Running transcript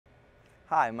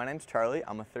Hi, my name's Charlie.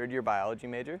 I'm a third-year biology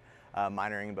major,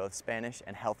 minoring in both Spanish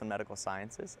and health and medical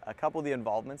sciences. A couple of the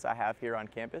involvements I have here on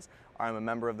campus are I'm a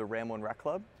member of the Ramblin' Rec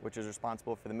Club, which is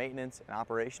responsible for the maintenance and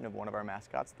operation of one of our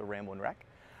mascots, the Ramblin' Rec.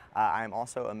 I am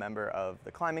also a member of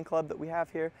the climbing club that we have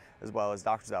here, as well as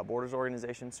Doctors Without Borders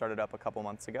organization, started up a couple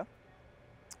months ago.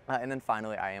 And then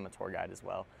finally, I am a tour guide as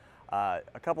well.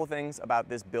 A couple things about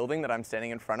this building that I'm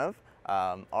standing in front of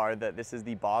are that this is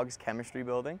the Boggs Chemistry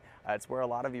Building. It's where a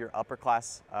lot of your upper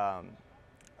class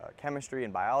chemistry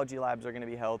and biology labs are going to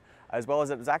be held, as well as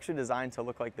it was actually designed to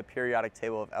look like the periodic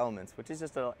table of elements, which is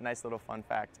just a nice little fun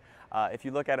fact. If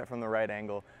you look at it from the right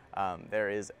angle, there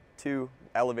is two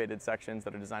elevated sections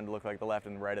that are designed to look like the left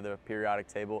and the right of the periodic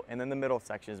table, and then the middle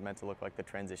section is meant to look like the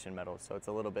transition metals, so it's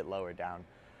a little bit lower down.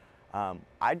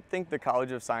 I think the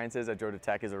College of Sciences at Georgia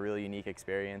Tech is a really unique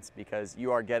experience because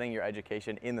you are getting your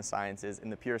education in the sciences, in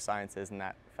the pure sciences in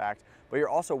that fact, but you're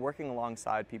also working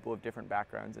alongside people of different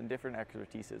backgrounds and different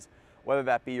expertises. Whether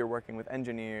that be you're working with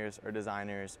engineers or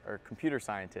designers or computer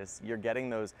scientists, you're getting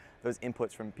those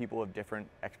inputs from people of different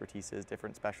expertises,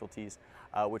 different specialties,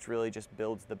 which really just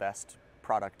builds the best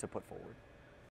product to put forward.